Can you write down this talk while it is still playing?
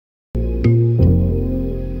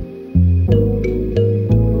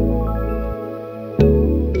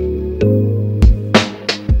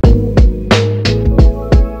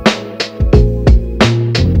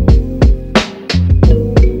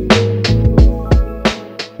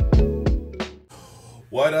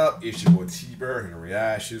It's your boy T-Bird and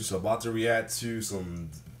reaction. So about to react to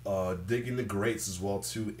some Digging the Greats as well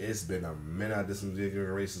too. It's been a minute I did some Digging the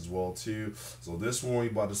Greats as well too. So this one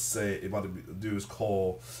about to do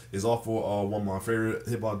is off for one of my favorite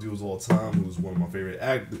hip hop dudes of all time, who's one of my favorite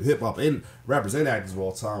hip hop and rappers and actors of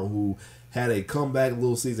all time, who had a comeback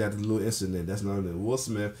little season after the little incident. That's none other than Will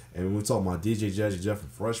Smith. And we're talking about DJ Jazzy Jeff and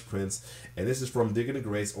Fresh Prince. And this is from Digging the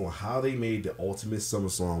Greats on how they made the ultimate summer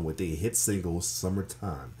song with their hit single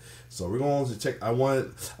Summertime. So we're going to check. I've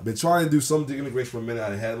been trying to do some Digging the Greats for a minute.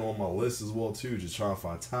 I had it on my list as well too, just trying to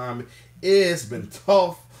find time. It's been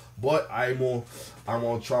tough, but I'm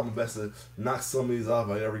gonna try my best to knock some of these off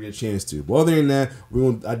if I ever get a chance to. But other than that,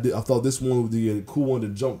 I thought this one would be a cool one to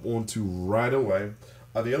jump onto right away.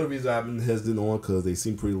 The other reason I've been hesitant on because they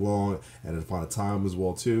seem pretty long and to find a time as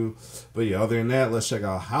well too. But yeah, other than that, let's check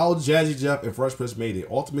out how Jazzy Jeff and Fresh Prince made the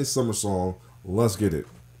ultimate summer song. Let's get it.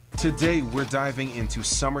 Today we're diving into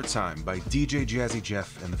Summertime by DJ Jazzy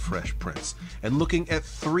Jeff and the Fresh Prince and looking at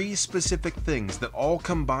 3 specific things that all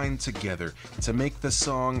combine together to make the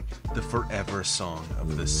song the forever song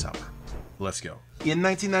of the summer. Let's go. In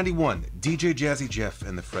 1991, DJ Jazzy Jeff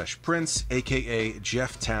and the Fresh Prince, aka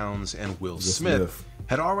Jeff Towns and Will Smith,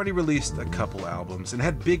 had already released a couple albums and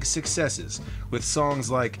had big successes with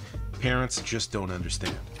songs like Parents Just Don't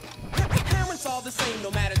Understand. Parents all the same,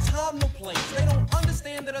 no matter time, no place. They don't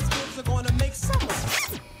understand that us kids are going to make summer.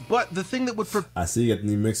 But the thing that would I see you got the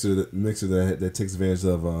new mixer that takes advantage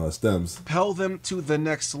of stems. propel them to the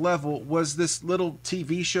next level was this little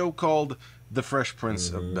TV show called The Fresh Prince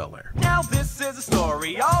of Bel-Air. Now this is a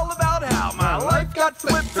story all about how my life got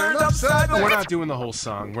flipped, turned upside down. We're not doing the whole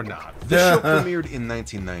song, we're not. The show premiered in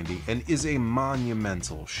 1990 and is a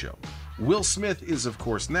monumental show. Will Smith is, of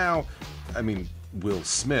course, Will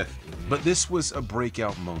Smith, but this was a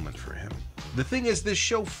breakout moment for him. The thing is, this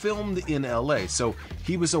show filmed in LA, so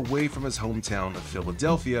he was away from his hometown of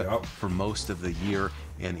Philadelphia for most of the year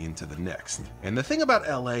and into the next. And the thing about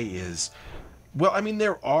LA is, well,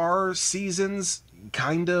 there are seasons,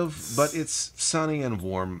 kind of, but it's sunny and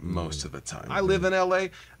warm most of the time. I live in LA.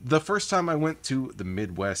 The first time I went to the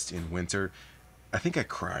Midwest in winter, I think I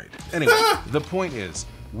cried. Anyway, the point is,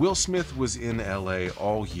 Will Smith was in LA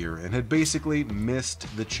all year and had basically missed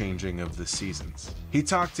the changing of the seasons. He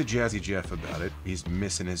talked to Jazzy Jeff about it. He's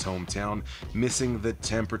missing his hometown, missing the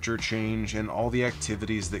temperature change and all the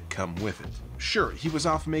activities that come with it. Sure, he was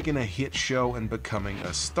off making a hit show and becoming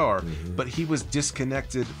a star, but he was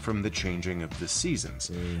disconnected from the changing of the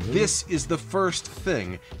seasons. This is the first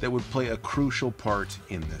thing that would play a crucial part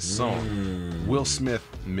in this song. Will Smith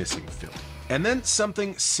missing Philly. And then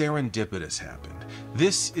something serendipitous happened.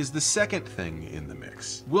 This is the second thing in the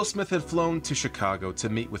mix. Will Smith had flown to Chicago to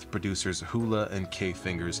meet with producers Hula and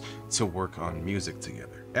K-Fingers to work on music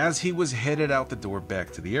together. As he was headed out the door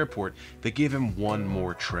back to the airport, they gave him one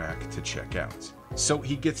more track to check out. So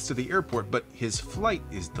he gets to the airport, but his flight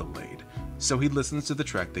is delayed. So he listens to the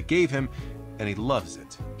track they gave him, and he loves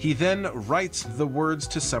it. He then writes the words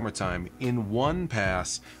to Summertime in one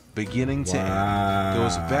pass, beginning to end,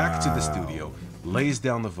 goes back to the studio, lays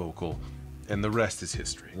down the vocal, and the rest is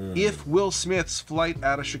history. If Will Smith's flight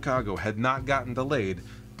out of Chicago had not gotten delayed,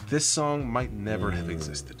 this song might never have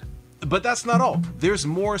existed. But that's not all. There's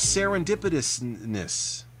more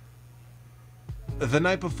serendipitousness. The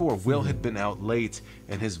night before, Will had been out late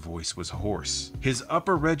and his voice was hoarse. His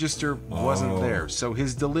upper register wasn't there, so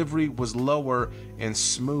his delivery was lower and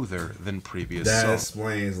smoother than previous songs. That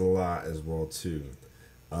explains a lot as well too.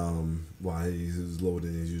 Why he's lower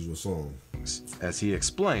than his usual songs. As he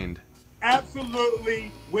explained,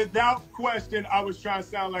 absolutely, without question, I was trying to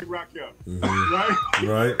sound like Rakim.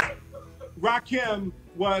 Right? Rakim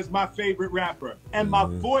was my favorite rapper. And my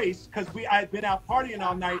voice, because I had been out partying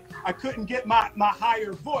all night, I couldn't get my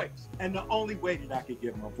higher voice. And the only way that I could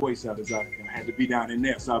get my voice out is I had to be down in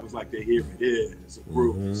there. So I was like, here it is, a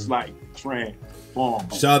group, slight, transform.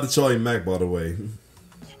 Shout out to Charlie Mack, by the way.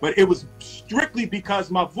 But it was strictly because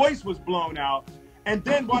my voice was blown out. And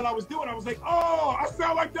then while I was doing it, I was like, oh, I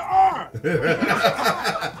sound like the R.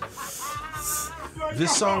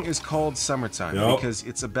 This song is called Summertime because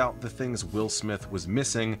it's about the things Will Smith was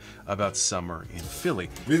missing about summer in Philly.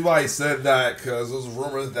 The reason why he said that, because there was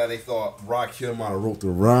rumors that they thought Rakim might have wrote the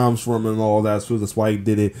rhymes for him and all that, so that's why he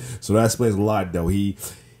did it. So that explains a lot, though. He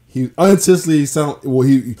unintentionally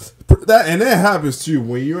and that happens too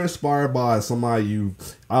when you're inspired by somebody you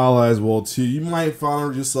idolize well too. You might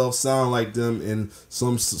find yourself sound like them in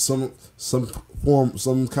some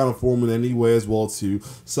kind of form in any way as well too.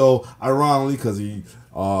 So ironically, because he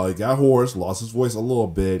got hoarse, lost his voice a little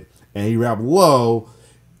bit, and he rapped low,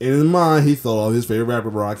 in his mind, he thought of his favorite rapper,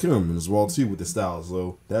 Rakim, as well too with the style.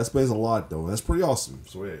 So that explains a lot, though. That's pretty awesome.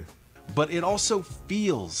 So yeah. But it also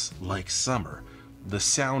feels like summer. The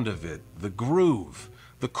sound of it, the groove,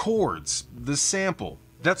 the chords, the sample.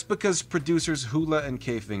 That's because producers Hula and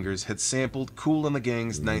K-Fingers had sampled Kool and the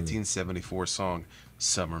Gang's 1974 song,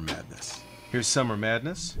 Summer Madness. Here's Summer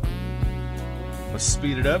Madness. Let's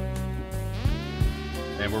speed it up.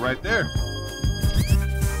 And we're right there.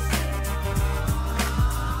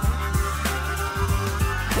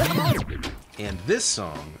 And this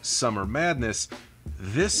song, Summer Madness,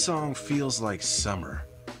 this song feels like summer.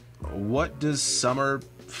 What does summer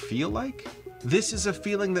feel like? This is a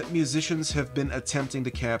feeling that musicians have been attempting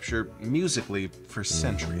to capture musically for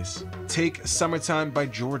centuries. Take Summertime by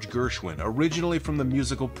George Gershwin, originally from the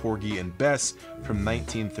musical Porgy and Bess from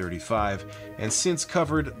 1935, and since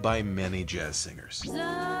covered by many jazz singers.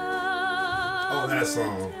 Oh, that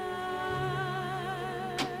song.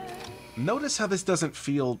 Notice how this doesn't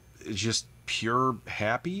feel just pure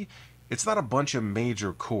happy? It's not a bunch of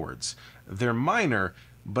major chords. They're minor,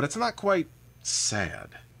 but it's not quite sad.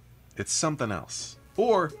 It's something else.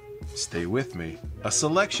 Or, stay with me, a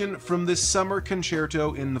selection from this summer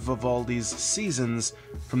concerto in Vivaldi's Seasons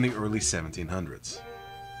from the early 1700s.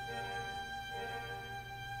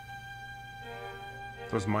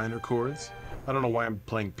 Those minor chords? I don't know why I'm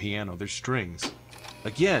playing piano, they're strings.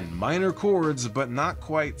 Again, minor chords, but not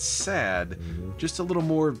quite sad, just a little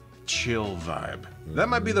more chill vibe. That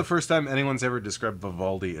might be the first time anyone's ever described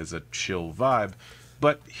Vivaldi as a chill vibe,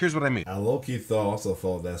 but here's what I mean. I low-key also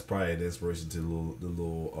thought that's probably an inspiration to the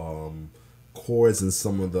little chords and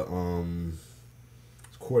some of the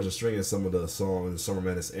chords and string in some of the songs, Summer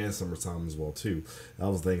Madness and Summertime as well too. I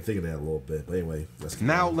was thinking that a little bit, but anyway.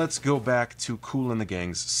 Now let's go back to Kool and the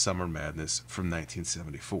Gang's Summer Madness from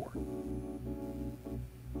 1974.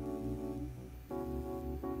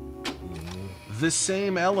 The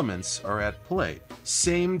same elements are at play.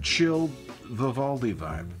 Same chill Vivaldi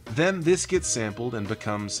vibe. Then this gets sampled and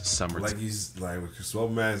becomes Summertime. Like he's like with Summer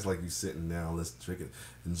Madness, like you sitting down, let's drink it,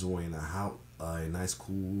 enjoying a nice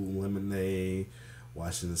cool lemonade,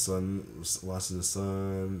 watching the sun,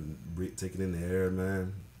 taking in the air,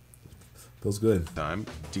 man. Feels good.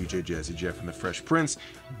 DJ Jazzy Jeff and the Fresh Prince,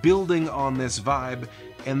 building on this vibe,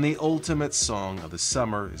 and the ultimate song of the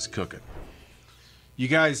summer is cooking. You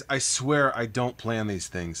guys, I swear I don't plan these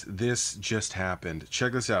things. This just happened.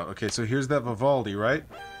 Check this out. Okay, so here's that Vivaldi, right?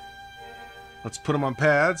 Let's put them on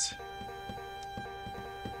pads.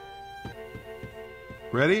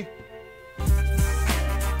 Ready?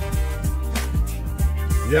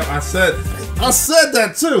 Yeah, I said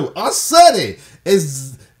that too. I said it.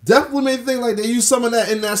 It's definitely made me think like they used some of that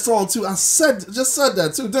in that song too. I just said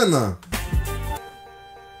that too, didn't I?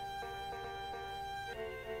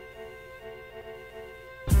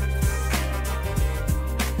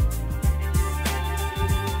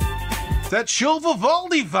 That chill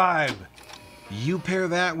Vivaldi vibe! You pair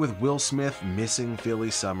that with Will Smith missing Philly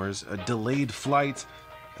summers, a delayed flight,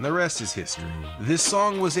 and the rest is history. This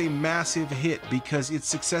song was a massive hit because it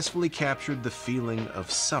successfully captured the feeling of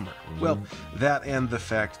summer. Well, that and the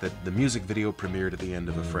fact that the music video premiered at the end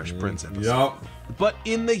of a Fresh Prince episode. Yup. But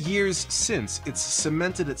in the years since, it's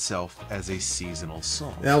cemented itself as a seasonal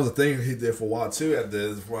song. That was the thing he did for a while too.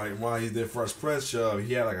 While he did Fresh Prince show,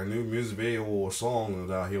 he had like a new music video or song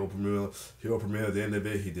that he'll premiere at the end of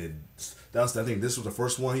it. He did. I think this was the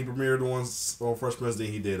first one he premiered on Fresh Prince. Then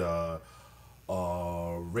he did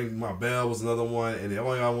Ring My Bell was another one, and the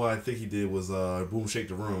only other one I think he did was Boom Shake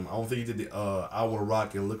the Room. I don't think he did the I Wanna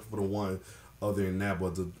Rock and Look for the One. Other than that,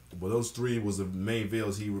 but those three was the main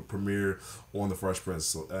videos he would premiere on the Fresh Prince,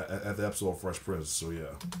 so at the episode of Fresh Prince. So yeah.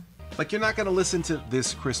 Like, you're not going to listen to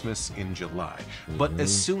This Christmas in July, but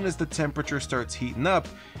as soon as the temperature starts heating up,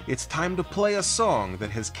 it's time to play a song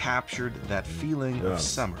that has captured that feeling of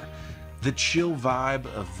summer. The chill vibe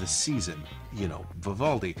of the season, you know,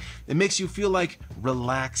 Vivaldi. It makes you feel like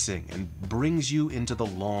relaxing and brings you into the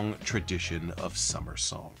long tradition of summer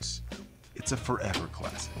songs. It's a forever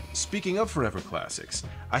classic. Speaking of forever classics,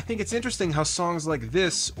 I think it's interesting how songs like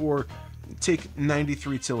this, or take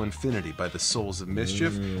 93 Till Infinity by the Souls of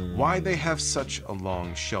Mischief, why they have such a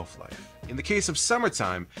long shelf life. In the case of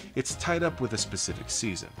Summertime, it's tied up with a specific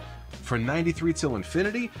season. For 93 Till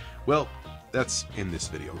Infinity, well, that's in this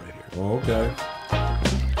video right here. Oh, okay.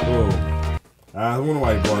 Cool. I wonder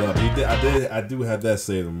why he brought it up. I do have that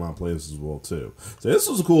saved in my playlist as well too. So this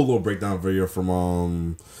was a cool little breakdown video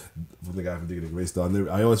from the guy from Digging the Great Stuff.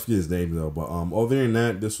 I always forget his name though, but other than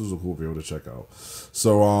that, this was a cool video to check out.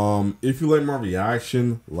 So if you like my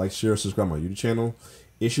reaction, like, share, subscribe to my YouTube channel.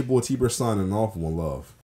 It's your boy T-Bird signing off. One love.